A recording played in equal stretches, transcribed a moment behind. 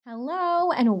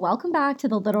and welcome back to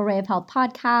the Little Ray of Health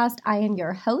podcast. I am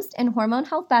your host and hormone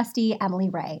health bestie, Emily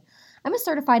Ray. I'm a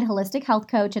certified holistic health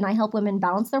coach, and I help women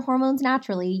balance their hormones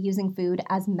naturally using food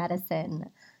as medicine.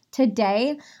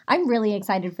 Today, I'm really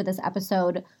excited for this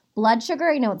episode. Blood sugar,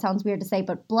 I know it sounds weird to say,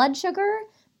 but blood sugar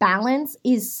balance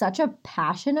is such a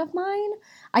passion of mine.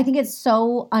 I think it's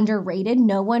so underrated.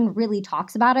 No one really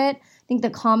talks about it. I think the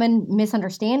common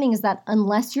misunderstanding is that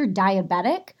unless you're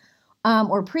diabetic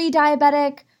or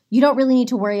pre-diabetic, you don't really need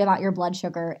to worry about your blood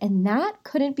sugar, and that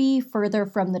couldn't be further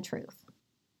from the truth.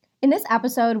 In this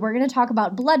episode, we're going to talk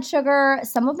about blood sugar,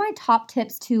 some of my top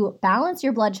tips to balance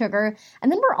your blood sugar, and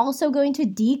then we're also going to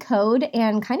decode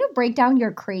and kind of break down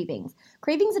your cravings.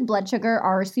 Cravings and blood sugar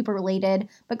are super related,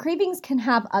 but cravings can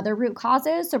have other root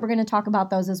causes, so we're going to talk about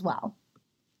those as well.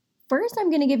 First, I'm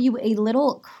going to give you a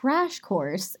little crash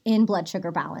course in blood sugar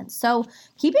balance. So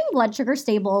keeping blood sugar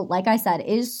stable, like I said,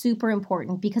 is super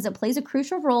important because it plays a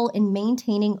crucial role in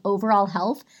maintaining overall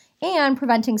health and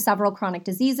preventing several chronic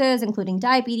diseases, including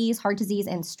diabetes, heart disease,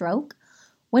 and stroke.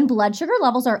 When blood sugar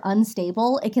levels are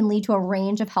unstable, it can lead to a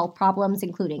range of health problems,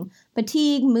 including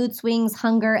fatigue, mood swings,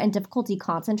 hunger, and difficulty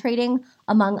concentrating,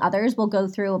 among others. We'll go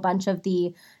through a bunch of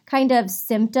the kind of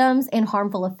symptoms and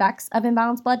harmful effects of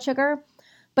imbalanced blood sugar.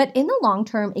 But in the long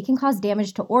term, it can cause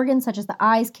damage to organs such as the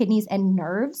eyes, kidneys, and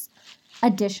nerves.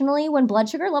 Additionally, when blood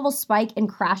sugar levels spike and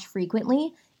crash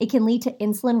frequently, it can lead to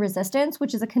insulin resistance,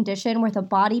 which is a condition where the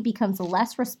body becomes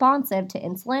less responsive to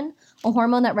insulin, a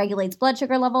hormone that regulates blood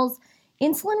sugar levels.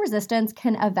 Insulin resistance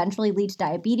can eventually lead to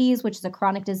diabetes, which is a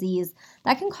chronic disease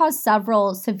that can cause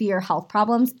several severe health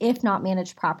problems if not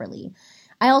managed properly.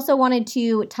 I also wanted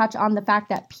to touch on the fact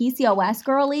that PCOS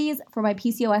girlies, for my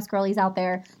PCOS girlies out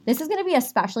there, this is going to be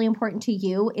especially important to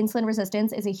you. Insulin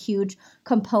resistance is a huge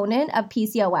component of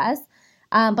PCOS.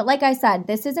 But like I said,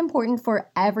 this is important for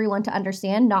everyone to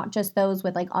understand, not just those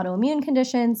with like autoimmune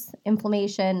conditions,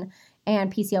 inflammation,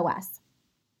 and PCOS.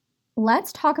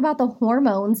 Let's talk about the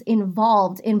hormones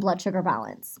involved in blood sugar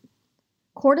balance.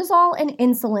 Cortisol and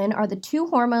insulin are the two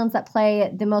hormones that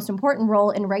play the most important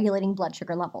role in regulating blood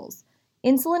sugar levels.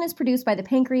 Insulin is produced by the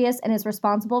pancreas and is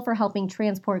responsible for helping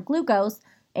transport glucose,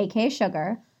 aka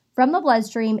sugar, from the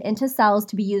bloodstream into cells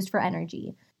to be used for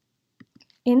energy.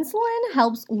 Insulin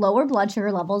helps lower blood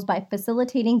sugar levels by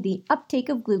facilitating the uptake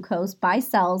of glucose by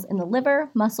cells in the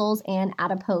liver, muscles, and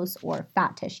adipose or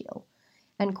fat tissue.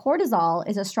 And cortisol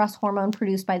is a stress hormone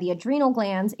produced by the adrenal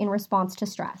glands in response to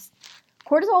stress.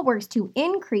 Cortisol works to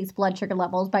increase blood sugar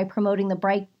levels by promoting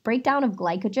the breakdown of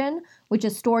glycogen, which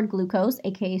is stored glucose,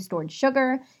 aka stored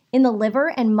sugar, in the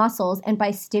liver and muscles, and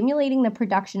by stimulating the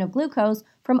production of glucose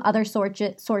from other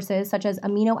sources such as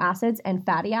amino acids and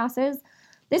fatty acids.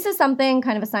 This is something,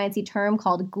 kind of a sciencey term,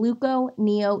 called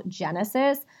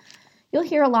gluconeogenesis. You'll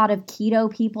hear a lot of keto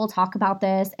people talk about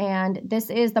this, and this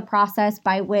is the process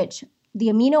by which the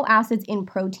amino acids in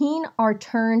protein are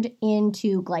turned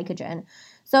into glycogen.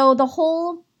 So the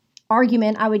whole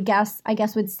argument, I guess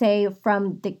would say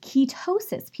from the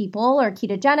ketosis people or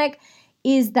ketogenic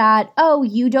is that, oh,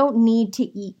 you don't need to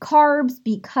eat carbs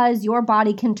because your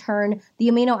body can turn the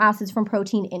amino acids from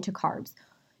protein into carbs.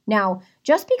 Now,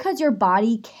 just because your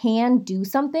body can do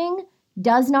something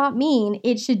does not mean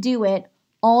it should do it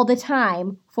all the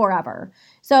time forever.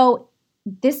 So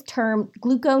this term,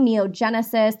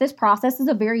 gluconeogenesis, this process is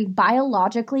a very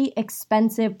biologically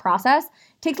expensive process.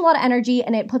 It takes a lot of energy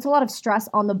and it puts a lot of stress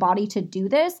on the body to do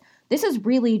this. This is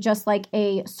really just like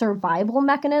a survival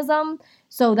mechanism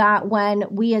so that when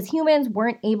we as humans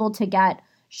weren't able to get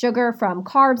sugar from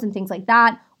carbs and things like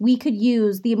that, we could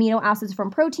use the amino acids from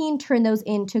protein, turn those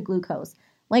into glucose.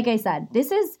 Like I said,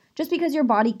 this is just because your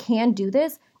body can do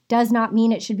this does not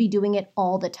mean it should be doing it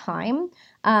all the time.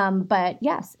 But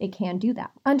yes, it can do that.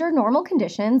 Under normal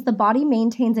conditions, the body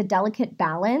maintains a delicate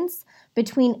balance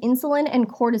between insulin and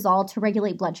cortisol to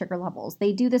regulate blood sugar levels.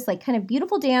 They do this like kind of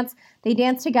beautiful dance. They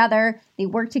dance together. They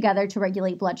work together to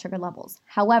regulate blood sugar levels.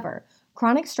 However,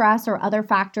 chronic stress or other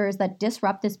factors that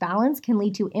disrupt this balance can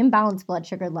lead to imbalanced blood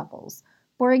sugar levels.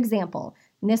 For example,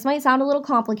 and this might sound a little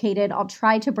complicated. I'll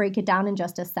try to break it down in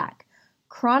just a sec.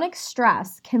 Chronic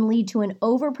stress can lead to an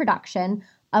overproduction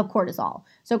of cortisol.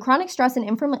 So chronic stress and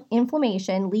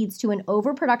inflammation leads to an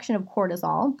overproduction of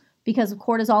cortisol because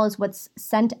cortisol is what's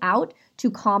sent out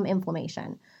to calm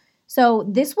inflammation. So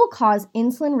this will cause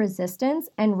insulin resistance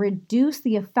and reduce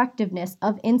the effectiveness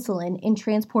of insulin in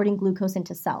transporting glucose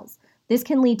into cells. This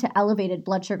can lead to elevated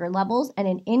blood sugar levels and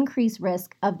an increased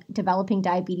risk of developing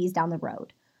diabetes down the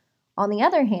road. On the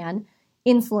other hand,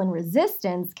 insulin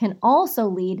resistance can also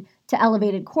lead to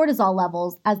elevated cortisol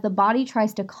levels as the body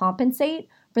tries to compensate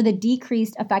for the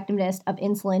decreased effectiveness of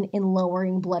insulin in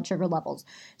lowering blood sugar levels.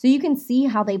 So you can see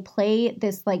how they play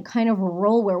this like kind of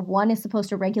role where one is supposed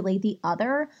to regulate the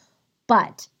other.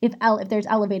 But if there's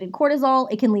elevated cortisol,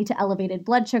 it can lead to elevated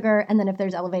blood sugar. And then if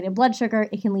there's elevated blood sugar,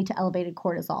 it can lead to elevated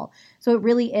cortisol. So it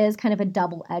really is kind of a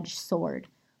double-edged sword.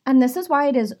 And this is why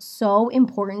it is so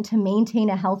important to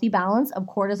maintain a healthy balance of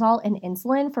cortisol and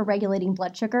insulin for regulating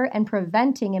blood sugar and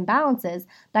preventing imbalances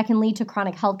that can lead to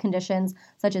chronic health conditions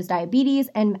such as diabetes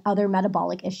and other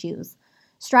metabolic issues.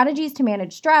 Strategies to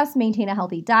manage stress, maintain a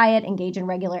healthy diet, engage in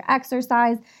regular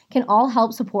exercise can all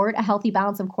help support a healthy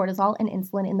balance of cortisol and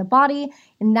insulin in the body,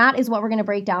 and that is what we're going to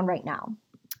break down right now.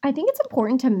 I think it's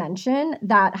important to mention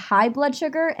that high blood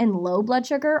sugar and low blood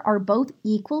sugar are both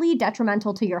equally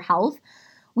detrimental to your health.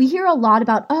 We hear a lot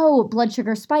about, blood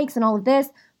sugar spikes and all of this,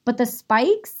 but the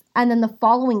spikes and then the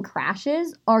following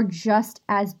crashes are just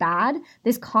as bad.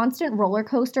 This constant roller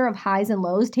coaster of highs and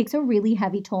lows takes a really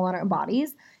heavy toll on our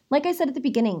bodies. Like I said at the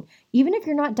beginning, even if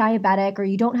you're not diabetic or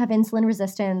you don't have insulin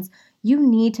resistance, you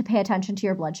need to pay attention to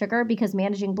your blood sugar because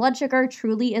managing blood sugar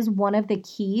truly is one of the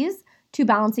keys to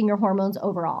balancing your hormones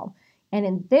overall. And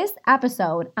in this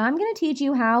episode, I'm going to teach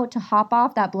you how to hop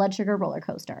off that blood sugar roller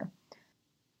coaster.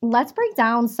 Let's break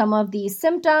down some of the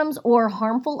symptoms or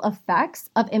harmful effects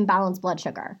of imbalanced blood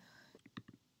sugar.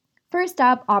 First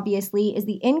up, obviously, is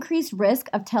the increased risk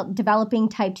of developing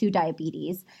type 2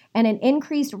 diabetes and an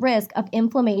increased risk of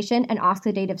inflammation and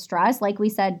oxidative stress, like we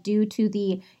said, due to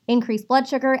the increased blood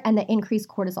sugar and the increased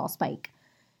cortisol spike.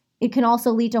 It can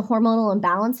also lead to hormonal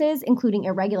imbalances, including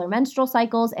irregular menstrual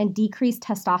cycles and decreased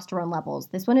testosterone levels.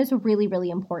 This one is really, really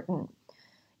important.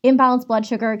 Imbalanced blood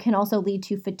sugar can also lead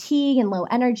to fatigue and low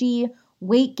energy,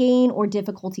 weight gain or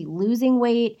difficulty losing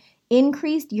weight,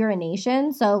 increased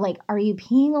urination. So like, are you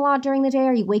peeing a lot during the day?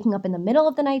 Are you waking up in the middle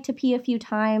of the night to pee a few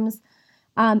times?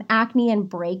 Acne and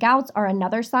breakouts are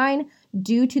another sign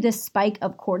due to the spike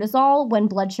of cortisol. When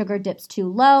blood sugar dips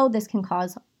too low, this can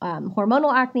cause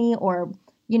hormonal acne or,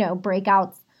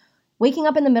 breakouts. Waking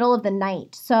up in the middle of the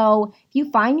night. So if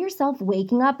you find yourself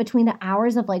waking up between the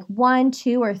hours of like 1,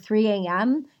 2, or 3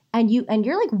 a.m. and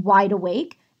you're like wide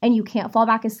awake and you can't fall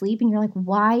back asleep and you're like,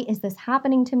 why is this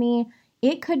happening to me?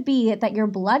 It could be that your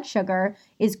blood sugar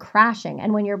is crashing.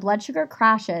 And when your blood sugar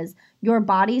crashes, your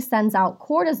body sends out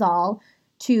cortisol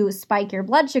to spike your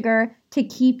blood sugar to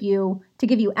give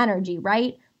you energy,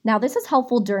 right? Now, this is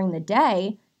helpful during the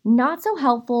day, not so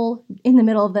helpful in the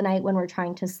middle of the night when we're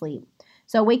trying to sleep.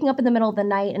 So waking up in the middle of the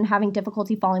night and having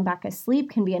difficulty falling back asleep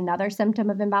can be another symptom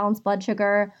of imbalanced blood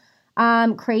sugar.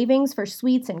 Cravings for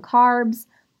sweets and carbs,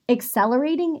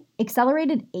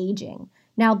 accelerated aging.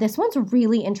 Now, this one's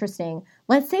really interesting.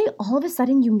 Let's say all of a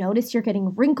sudden you notice you're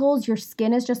getting wrinkles, your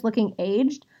skin is just looking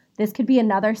aged. This could be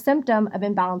another symptom of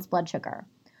imbalanced blood sugar.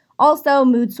 Also,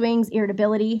 mood swings,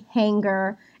 irritability,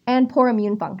 hanger, and poor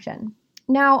immune function.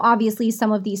 Now, obviously,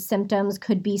 some of these symptoms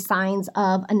could be signs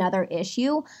of another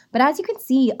issue, but as you can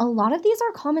see, a lot of these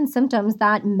are common symptoms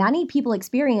that many people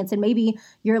experience, and maybe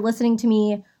you're listening to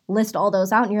me list all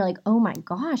those out and you're like, oh my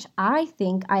gosh, I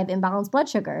think I have imbalanced blood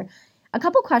sugar. A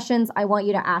couple questions I want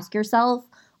you to ask yourself.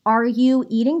 Are you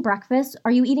eating breakfast?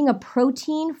 Are you eating a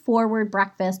protein-forward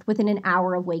breakfast within an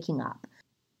hour of waking up?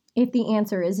 If the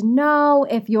answer is no,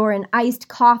 if you're an iced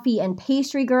coffee and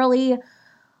pastry girly,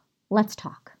 let's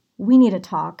talk. We need to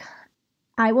talk.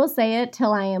 I will say it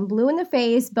till I am blue in the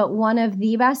face, but one of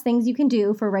the best things you can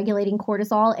do for regulating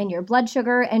cortisol and your blood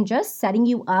sugar and just setting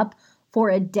you up for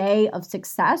a day of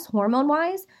success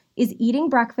hormone-wise is eating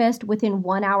breakfast within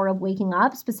 1 hour of waking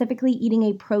up, specifically eating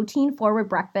a protein-forward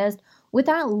breakfast with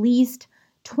at least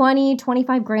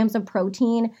 25 grams of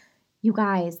protein. You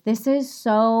guys, this is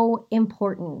so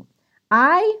important.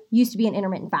 I used to be an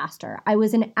intermittent faster. I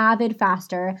was an avid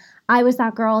faster. I was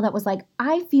that girl that was like,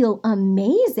 I feel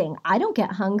amazing. I don't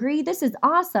get hungry. This is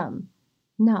awesome.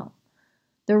 No.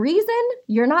 The reason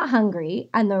you're not hungry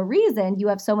and the reason you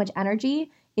have so much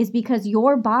energy is because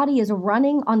your body is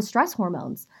running on stress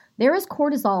hormones. There is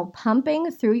cortisol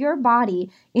pumping through your body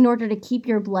in order to keep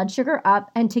your blood sugar up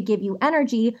and to give you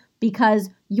energy because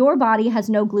your body has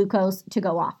no glucose to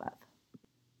go off of.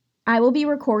 I will be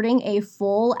recording a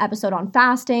full episode on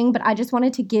fasting, but I just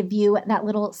wanted to give you that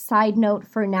little side note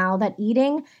for now that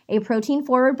eating a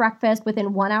protein-forward breakfast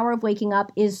within 1 hour of waking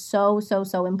up is so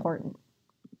important.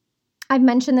 I've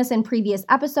mentioned this in previous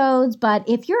episodes, but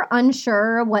if you're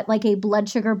unsure what like a blood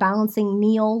sugar balancing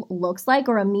meal looks like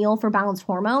or a meal for balanced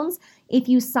hormones, if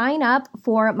you sign up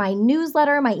for my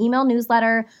newsletter, my email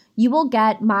newsletter, you will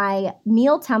get my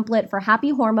meal template for happy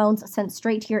hormones sent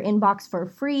straight to your inbox for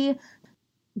free.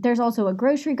 There's also a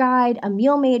grocery guide, a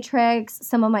meal matrix,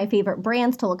 some of my favorite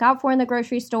brands to look out for in the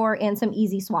grocery store, and some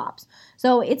easy swaps.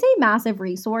 So it's a massive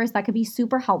resource that could be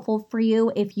super helpful for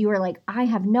you if you are like, I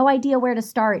have no idea where to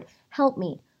start. Help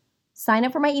me. Sign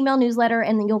up for my email newsletter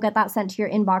and then you'll get that sent to your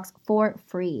inbox for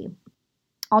free.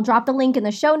 I'll drop the link in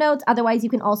the show notes. Otherwise, you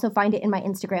can also find it in my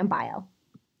Instagram bio.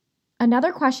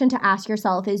 Another question to ask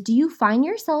yourself is, do you find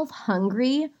yourself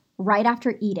hungry right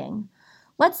after eating?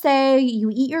 Let's say you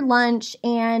eat your lunch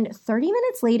and 30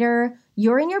 minutes later,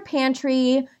 you're in your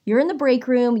pantry, you're in the break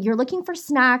room, you're looking for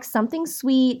snacks, something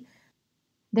sweet.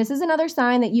 This is another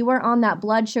sign that you are on that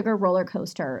blood sugar roller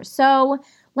coaster. So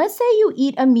let's say you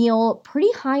eat a meal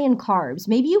pretty high in carbs.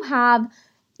 Maybe you have,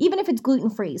 even if it's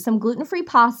gluten-free, some gluten-free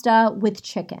pasta with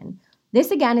chicken. This,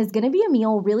 again, is going to be a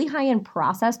meal really high in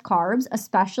processed carbs,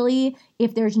 especially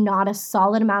if there's not a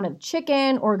solid amount of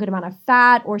chicken or a good amount of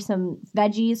fat or some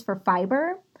veggies for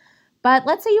fiber. But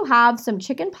let's say you have some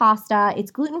chicken pasta, it's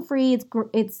gluten-free,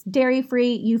 it's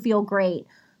dairy-free, you feel great.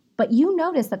 But you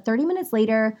notice that 30 minutes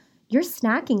later, you're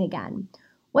snacking again.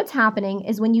 What's happening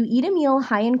is when you eat a meal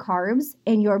high in carbs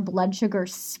and your blood sugar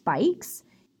spikes,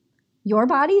 your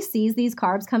body sees these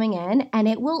carbs coming in and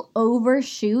it will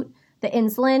overshoot the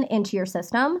insulin into your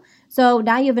system. So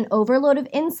now you have an overload of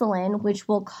insulin, which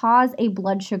will cause a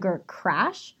blood sugar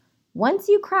crash. Once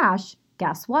you crash,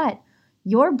 guess what?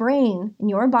 Your brain and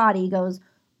your body goes,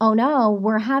 oh no,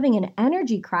 we're having an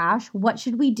energy crash. What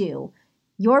should we do?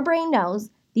 Your brain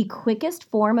knows the quickest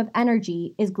form of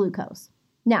energy is glucose.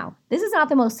 Now, this is not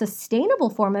the most sustainable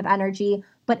form of energy,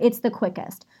 but it's the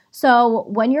quickest. So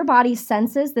when your body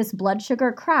senses this blood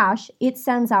sugar crash, it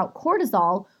sends out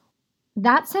cortisol.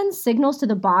 That sends signals to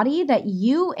the body that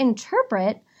you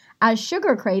interpret as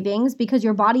sugar cravings because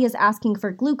your body is asking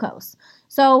for glucose.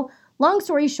 So long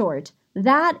story short,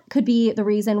 that could be the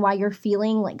reason why you're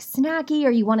feeling like snacky or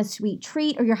you want a sweet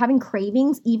treat or you're having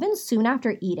cravings even soon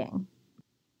after eating.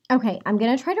 Okay, I'm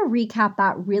going to try to recap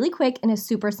that really quick in a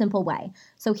super simple way.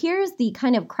 So here's the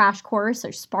kind of crash course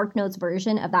or Spark Notes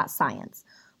version of that science.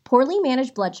 Poorly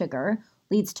managed blood sugar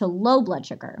leads to low blood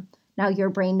sugar. Now, your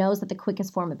brain knows that the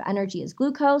quickest form of energy is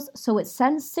glucose, so it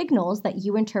sends signals that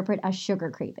you interpret as sugar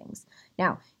cravings.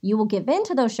 Now, you will give in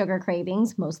to those sugar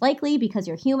cravings, most likely because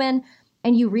you're human,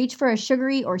 and you reach for a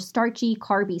sugary or starchy,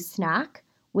 carby snack,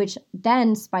 which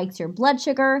then spikes your blood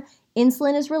sugar.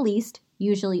 Insulin is released,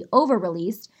 usually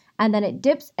over-released, and then it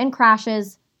dips and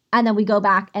crashes, and then we go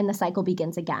back and the cycle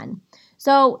begins again.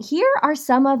 So here are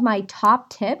some of my top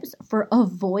tips for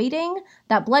avoiding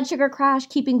that blood sugar crash,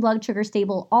 keeping blood sugar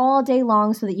stable all day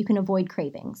long so that you can avoid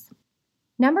cravings.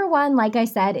 Number one, like I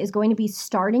said, is going to be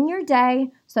starting your day.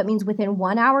 So that means within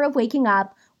 1 hour of waking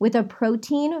up with a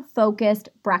protein-focused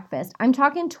breakfast. I'm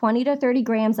talking 20 to 30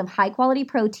 grams of high-quality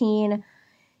protein.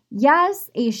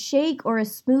 Yes, a shake or a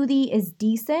smoothie is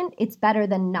decent. It's better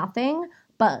than nothing,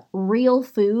 but real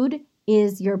food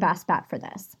is your best bet for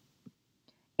this.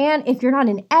 And if you're not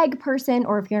an egg person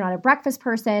or if you're not a breakfast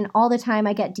person, all the time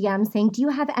I get DMs saying, do you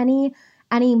have any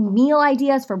meal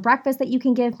ideas for breakfast that you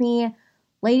can give me?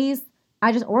 Ladies,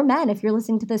 or men, if you're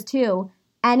listening to this too,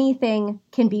 anything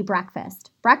can be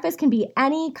breakfast. Breakfast can be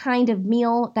any kind of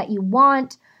meal that you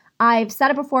want. I've said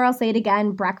it before, I'll say it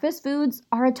again. Breakfast foods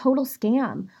are a total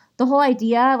scam. The whole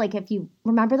idea, like if you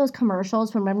remember those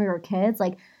commercials from when we were kids,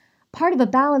 like part of a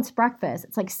balanced breakfast,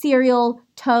 it's like cereal,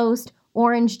 toast,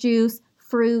 orange juice,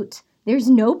 fruit. There's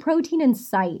no protein in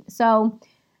sight. So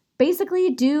basically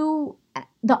do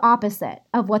the opposite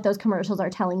of what those commercials are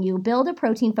telling you. Build a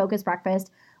protein-focused breakfast.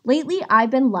 Lately, I've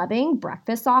been loving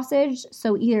breakfast sausage.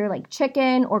 So either like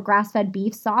chicken or grass-fed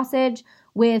beef sausage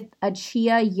with a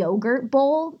chia yogurt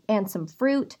bowl and some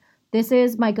fruit. This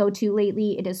is my go-to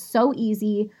lately. It is so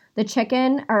easy. The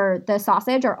chicken or the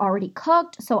sausage are already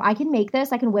cooked, so I can make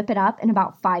this. I can whip it up in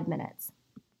about 5 minutes.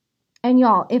 And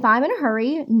y'all, if I'm in a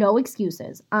hurry, no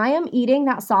excuses. I am eating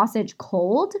that sausage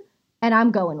cold and I'm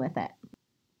going with it.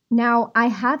 Now, I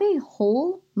have a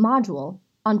whole module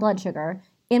on blood sugar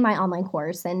in my online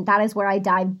course, and that is where I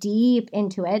dive deep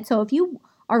into it. So if you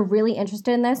are really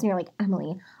interested in this and you're like,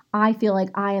 Emily, I feel like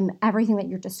I am everything that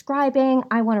you're describing,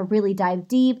 I want to really dive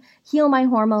deep, heal my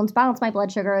hormones, balance my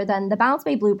blood sugar, then the Balance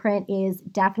Bay Blueprint is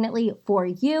definitely for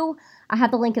you. I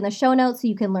have the link in the show notes so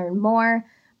you can learn more.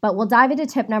 But we'll dive into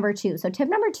tip number 2. So tip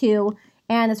number 2,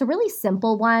 and it's a really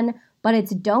simple one, but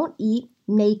it's don't eat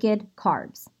naked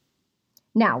carbs.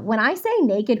 Now, when I say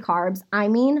naked carbs, I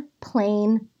mean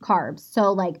plain carbs.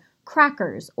 So like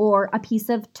crackers or a piece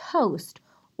of toast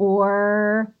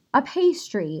or a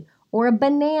pastry or a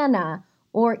banana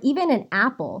or even an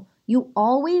apple. You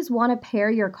always want to pair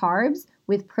your carbs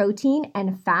with protein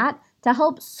and fat to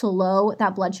help slow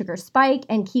that blood sugar spike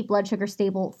and keep blood sugar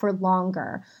stable for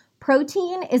longer.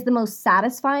 Protein is the most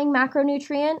satisfying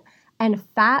macronutrient, and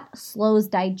fat slows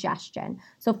digestion.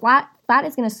 So fat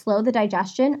is going to slow the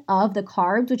digestion of the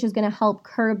carbs, which is going to help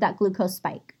curb that glucose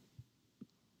spike.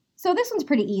 So this one's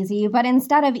pretty easy, but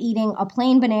instead of eating a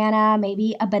plain banana,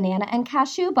 maybe a banana and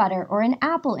cashew butter, or an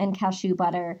apple and cashew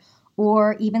butter,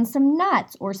 or even some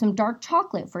nuts or some dark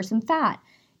chocolate for some fat.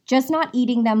 Just not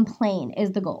eating them plain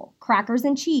is the goal. Crackers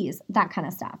and cheese, that kind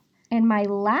of stuff. And my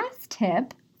last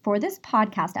tip for this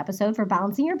podcast episode for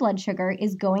balancing your blood sugar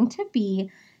is going to be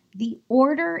the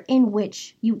order in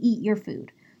which you eat your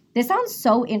food. This sounds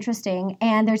so interesting,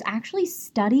 and there's actually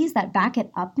studies that back it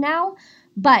up now,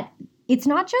 but it's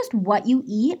not just what you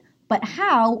eat, but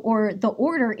how or the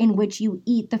order in which you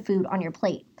eat the food on your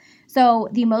plate. So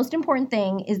the most important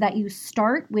thing is that you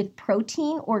start with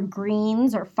protein or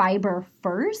greens or fiber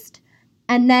first,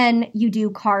 and then you do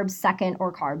carbs second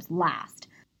or carbs last.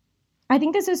 I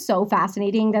think this is so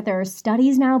fascinating that there are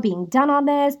studies now being done on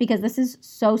this because this is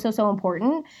so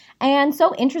important and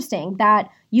so interesting that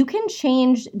you can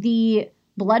change the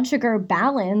blood sugar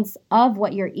balance of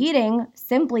what you're eating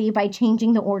simply by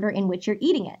changing the order in which you're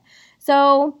eating it.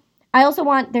 So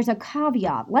there's a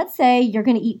caveat. Let's say you're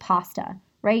going to eat pasta,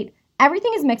 right?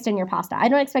 Everything is mixed in your pasta. I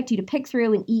don't expect you to pick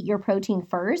through and eat your protein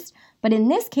first, but in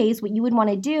this case, what you would want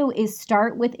to do is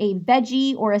start with a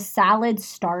veggie or a salad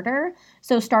starter.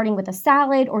 So starting with a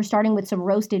salad or starting with some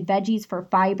roasted veggies for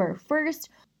fiber first,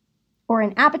 or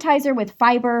an appetizer with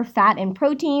fiber, fat, and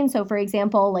protein. So for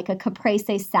example, like a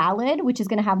caprese salad, which is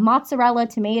going to have mozzarella,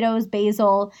 tomatoes,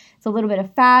 basil. It's a little bit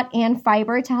of fat and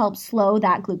fiber to help slow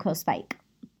that glucose spike.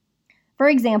 For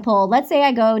example, let's say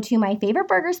I go to my favorite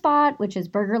burger spot, which is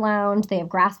Burger Lounge. They have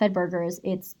grass-fed burgers.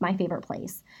 It's my favorite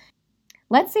place.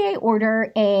 Let's say I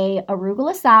order a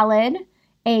arugula salad,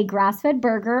 a grass-fed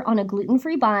burger on a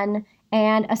gluten-free bun,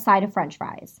 and a side of French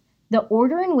fries. The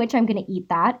order in which I'm going to eat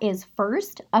that is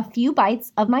first a few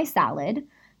bites of my salad.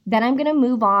 Then I'm going to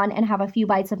move on and have a few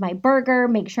bites of my burger,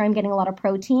 make sure I'm getting a lot of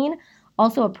protein.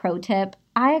 Also a pro tip,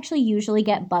 I actually usually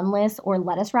get bunless or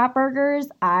lettuce wrap burgers.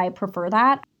 I prefer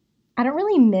that. I don't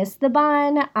really miss the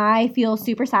bun. I feel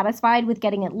super satisfied with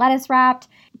getting it lettuce wrapped,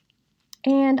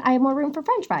 and I have more room for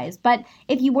French fries. But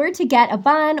if you were to get a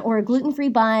bun or a gluten-free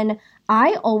bun,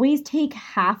 I always take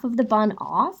half of the bun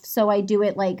off. So I do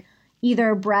it like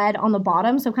either bread on the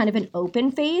bottom, so kind of an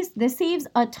open face. This saves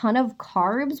a ton of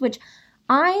carbs, which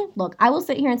I will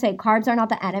sit here and say carbs are not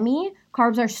the enemy.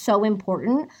 Carbs are so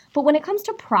important. But when it comes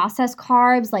to processed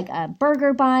carbs, like a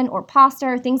burger bun or pasta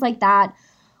or things like that,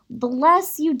 the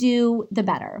less you do, the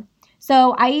better.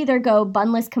 So I either go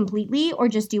bunless completely or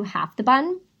just do half the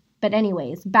bun. But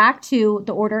anyways, back to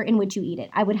the order in which you eat it.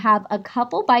 I would have a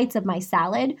couple bites of my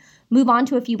salad, move on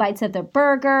to a few bites of the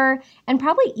burger, and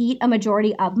probably eat a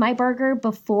majority of my burger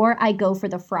before I go for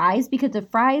the fries, because the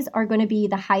fries are going to be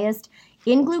the highest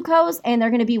in glucose and they're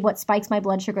going to be what spikes my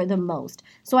blood sugar the most.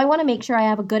 So I want to make sure I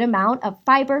have a good amount of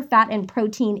fiber, fat, and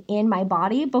protein in my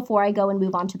body before I go and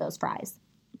move on to those fries.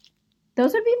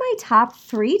 Those would be my top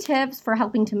 3 tips for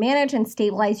helping to manage and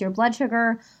stabilize your blood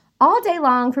sugar all day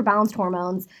long for balanced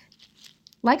hormones.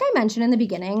 Like I mentioned in the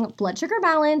beginning, blood sugar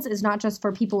balance is not just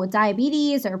for people with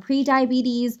diabetes or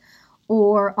pre-diabetes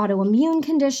or autoimmune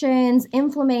conditions,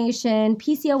 inflammation,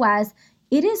 PCOS.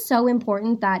 It is so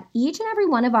important that each and every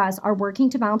one of us are working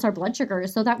to balance our blood sugar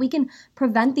so that we can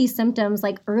prevent these symptoms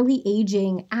like early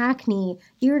aging, acne,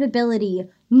 irritability,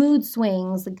 mood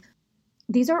swings.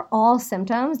 These are all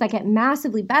symptoms that get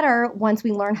massively better once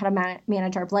we learn how to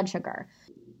manage our blood sugar.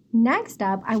 Next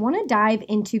up, I want to dive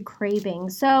into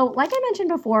cravings. So like I mentioned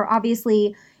before,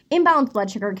 obviously, imbalanced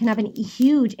blood sugar can have a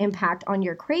huge impact on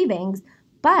your cravings,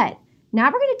 but now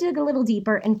we're going to dig a little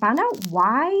deeper and find out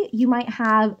why you might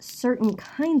have certain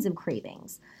kinds of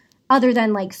cravings, other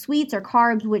than like sweets or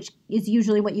carbs, which is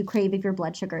usually what you crave if your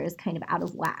blood sugar is kind of out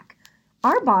of whack.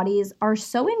 Our bodies are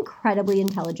so incredibly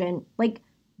intelligent, like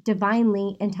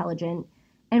divinely intelligent,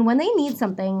 and when they need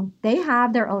something, they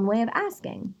have their own way of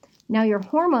asking. Now, your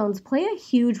hormones play a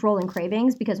huge role in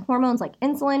cravings because hormones like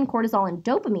insulin, cortisol, and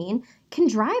dopamine can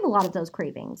drive a lot of those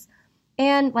cravings.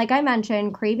 And like I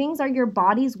mentioned, cravings are your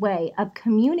body's way of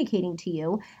communicating to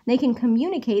you. They can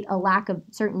communicate a lack of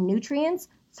certain nutrients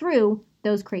through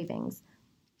those cravings.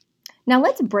 Now,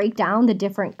 let's break down the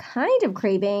different kind of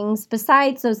cravings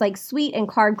besides those like sweet and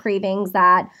carb cravings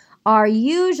that are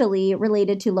usually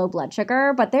related to low blood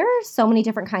sugar, but there are so many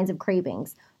different kinds of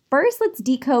cravings. First, let's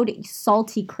decode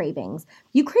salty cravings.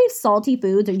 You crave salty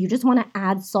foods or you just want to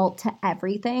add salt to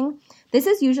everything. This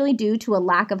is usually due to a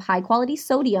lack of high-quality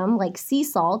sodium like sea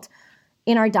salt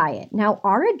in our diet. Now,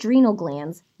 our adrenal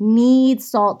glands need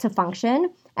salt to function,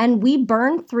 and we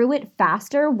burn through it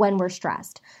faster when we're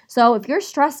stressed. So if you're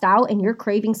stressed out and you're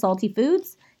craving salty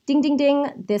foods, ding, ding, ding,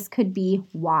 this could be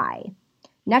why.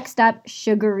 Next up,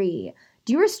 sugary.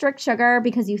 Do you restrict sugar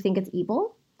because you think it's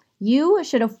evil? You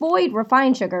should avoid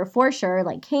refined sugar for sure,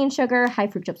 like cane sugar, high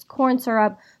fructose corn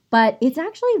syrup, but it's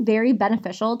actually very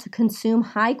beneficial to consume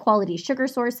high quality sugar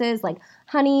sources like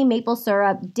honey, maple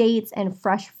syrup, dates, and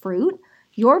fresh fruit.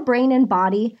 Your brain and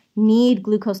body need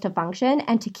glucose to function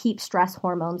and to keep stress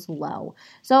hormones low.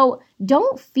 So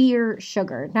don't fear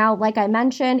sugar. Now, like I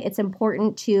mentioned, it's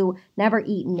important to never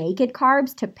eat naked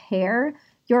carbs, to pair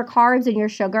your carbs and your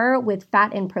sugar with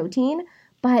fat and protein.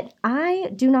 But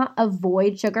I do not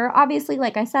avoid sugar. Obviously,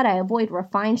 like I said, I avoid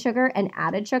refined sugar and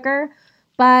added sugar,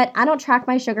 but I don't track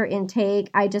my sugar intake.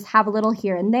 I just have a little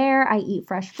here and there. I eat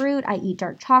fresh fruit, I eat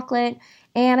dark chocolate,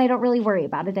 and I don't really worry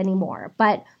about it anymore.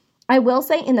 But I will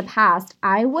say in the past,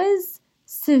 I was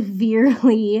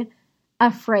severely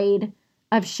afraid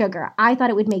of sugar. I thought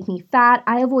it would make me fat.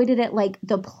 I avoided it like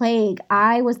the plague.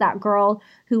 I was that girl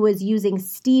who was using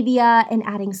stevia and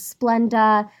adding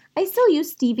Splenda. I still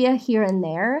use stevia here and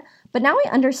there, but now I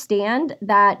understand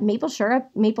that maple syrup,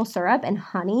 and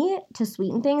honey to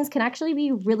sweeten things can actually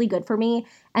be really good for me,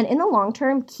 and in the long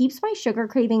term keeps my sugar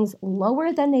cravings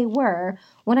lower than they were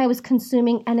when I was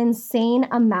consuming an insane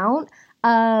amount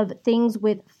of things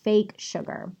with fake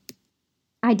sugar.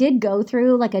 I did go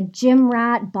through like a gym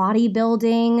rat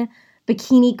bodybuilding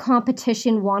bikini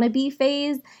competition wannabe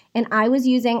phase, and I was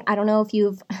using, I don't know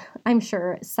if I'm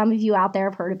sure some of you out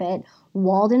there have heard of it,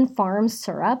 Walden Farms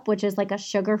syrup, which is like a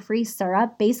sugar-free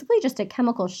syrup, basically just a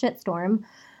chemical shitstorm.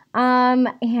 And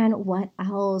what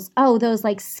else? Oh, those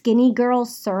like skinny girl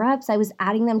syrups. I was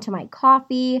adding them to my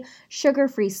coffee,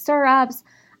 sugar-free syrups.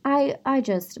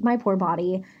 My poor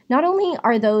body. Not only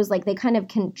are those like, they kind of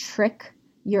can trick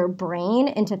your brain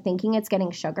into thinking it's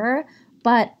getting sugar,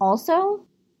 but also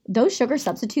those sugar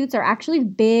substitutes are actually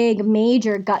big,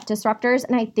 major gut disruptors.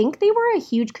 And I think they were a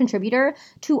huge contributor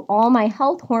to all my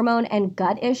health, hormone, and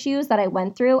gut issues that I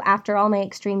went through after all my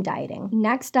extreme dieting.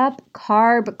 Next up,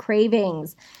 carb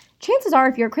cravings. Chances are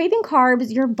if you're craving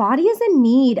carbs, your body is in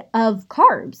need of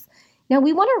carbs. Now,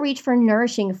 we want to reach for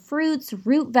nourishing fruits,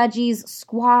 root veggies,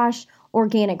 squash,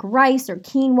 organic rice or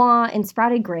quinoa, and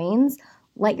sprouted grains.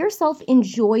 Let yourself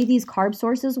enjoy these carb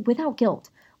sources without guilt.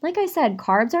 Like I said,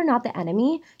 carbs are not the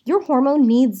enemy. Your hormone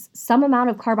needs some amount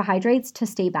of carbohydrates to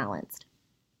stay balanced.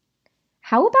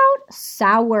 How about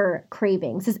sour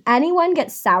cravings? Does anyone get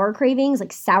sour cravings?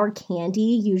 Like sour candy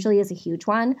usually is a huge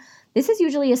one. This is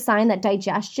usually a sign that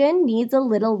digestion needs a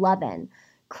little lovin'.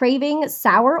 Craving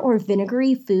sour or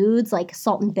vinegary foods like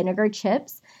salt and vinegar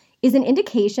chips is an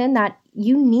indication that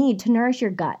you need to nourish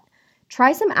your gut.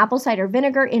 Try some apple cider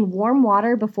vinegar in warm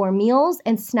water before meals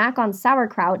and snack on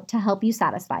sauerkraut to help you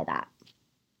satisfy that.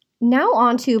 Now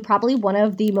on to probably one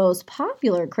of the most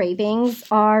popular cravings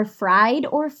are fried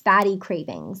or fatty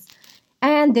cravings.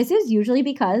 And this is usually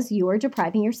because you are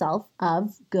depriving yourself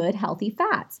of good, healthy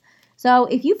fats. So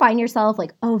if you find yourself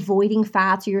like avoiding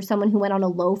fats, or you're someone who went on a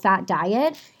low fat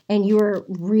diet and you were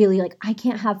really like, I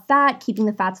can't have fat, keeping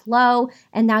the fats low,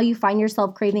 and now you find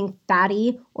yourself craving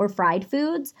fatty or fried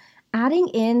foods, adding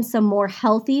in some more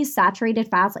healthy saturated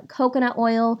fats like coconut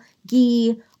oil,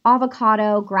 ghee,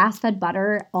 avocado, grass-fed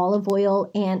butter, olive oil,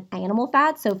 and animal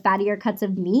fat, so fattier cuts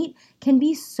of meat, can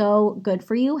be so good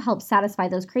for you, help satisfy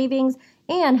those cravings,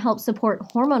 and help support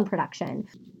hormone production.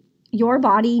 Your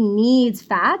body needs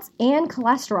fats and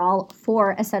cholesterol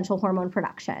for essential hormone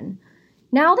production.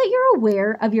 Now that you're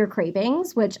aware of your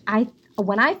cravings, which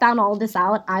when I found all this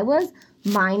out, I was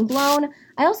mind blown.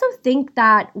 I also think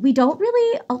that we don't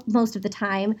really, most of the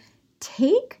time,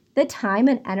 take the time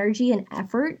and energy and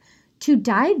effort to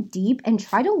dive deep and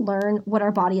try to learn what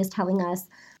our body is telling us.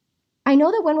 I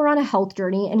know that when we're on a health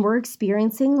journey and we're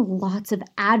experiencing lots of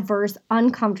adverse,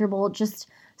 uncomfortable, just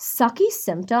sucky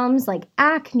symptoms like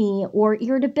acne or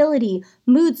irritability,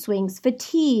 mood swings,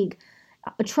 fatigue,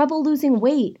 trouble losing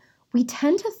weight, we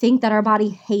tend to think that our body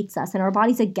hates us and our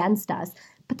body's against us.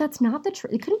 But that's not the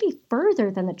truth. It couldn't be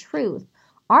further than the truth.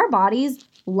 Our bodies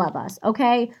love us,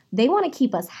 okay? They want to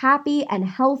keep us happy and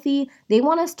healthy. They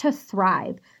want us to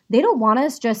thrive. They don't want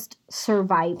us just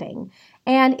surviving.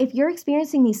 And if you're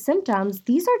experiencing these symptoms,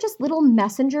 these are just little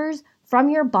messengers from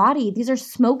your body. These are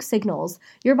smoke signals.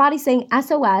 Your body's saying,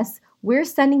 SOS, we're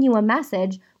sending you a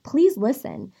message. Please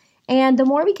listen. And the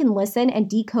more we can listen and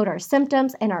decode our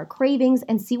symptoms and our cravings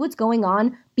and see what's going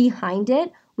on behind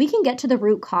it, we can get to the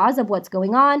root cause of what's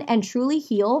going on and truly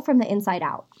heal from the inside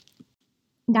out.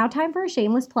 Now time for a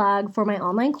shameless plug for my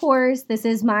online course. This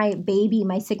is my baby,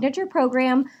 my signature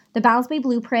program, the Balance Bay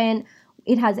Blueprint.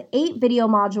 It has 8 video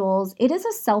modules. It is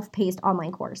a self-paced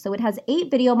online course. So it has 8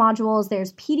 video modules.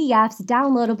 There's PDFs,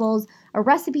 downloadables, a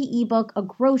recipe ebook, a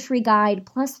grocery guide,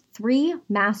 plus 3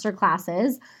 master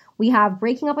classes. We have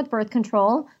Breaking Up with Birth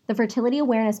Control, the Fertility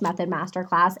Awareness Method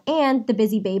Masterclass, and the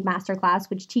Busy Babe Masterclass,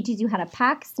 which teaches you how to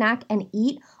pack, snack, and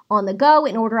eat on the go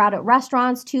and order out at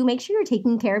restaurants to make sure you're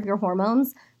taking care of your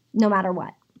hormones no matter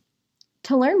what.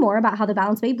 To learn more about how the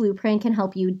Balance Bay Blueprint can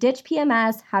help you ditch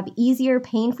PMS, have easier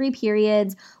pain-free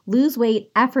periods, lose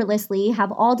weight effortlessly,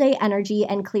 have all-day energy,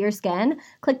 and clear skin,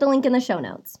 click the link in the show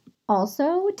notes.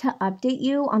 Also, to update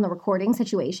you on the recording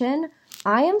situation,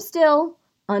 I am still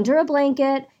under a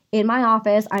blanket in my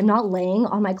office. I'm not laying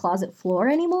on my closet floor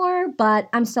anymore, but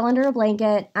I'm still under a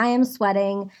blanket. I am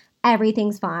sweating.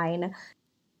 Everything's fine.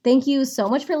 Thank you so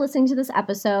much for listening to this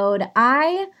episode.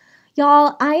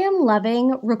 Y'all, I am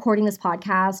loving recording this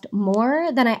podcast more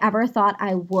than I ever thought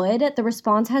I would. The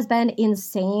response has been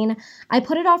insane. I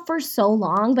put it off for so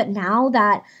long, but now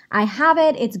that I have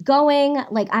it, it's going,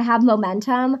 like I have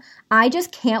momentum. I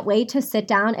just can't wait to sit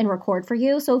down and record for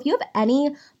you. So if you have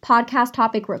any podcast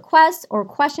topic requests or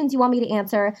questions you want me to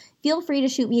answer, feel free to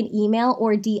shoot me an email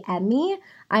or DM me.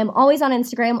 I'm always on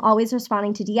Instagram, always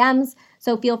responding to DMs.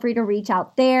 So feel free to reach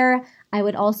out there. I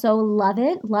would also love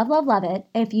it, love it,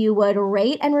 if you would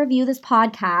rate and review this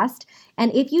podcast.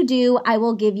 And if you do, I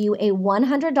will give you a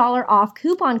 $100 off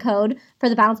coupon code for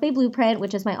the Balance Bay Blueprint,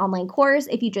 which is my online course,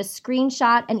 if you just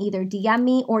screenshot and either DM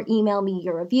me or email me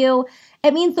your review.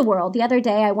 It means the world. The other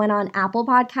day, I went on Apple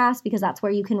Podcasts because that's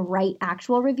where you can write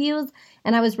actual reviews.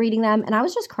 And I was reading them and I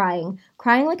was just crying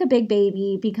like a big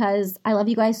baby because I love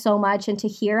you guys so much. And to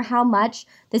hear how much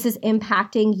this is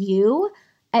impacting you,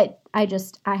 I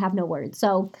have no words.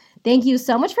 So thank you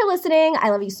so much for listening. I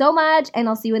love you so much, and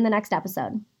I'll see you in the next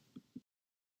episode.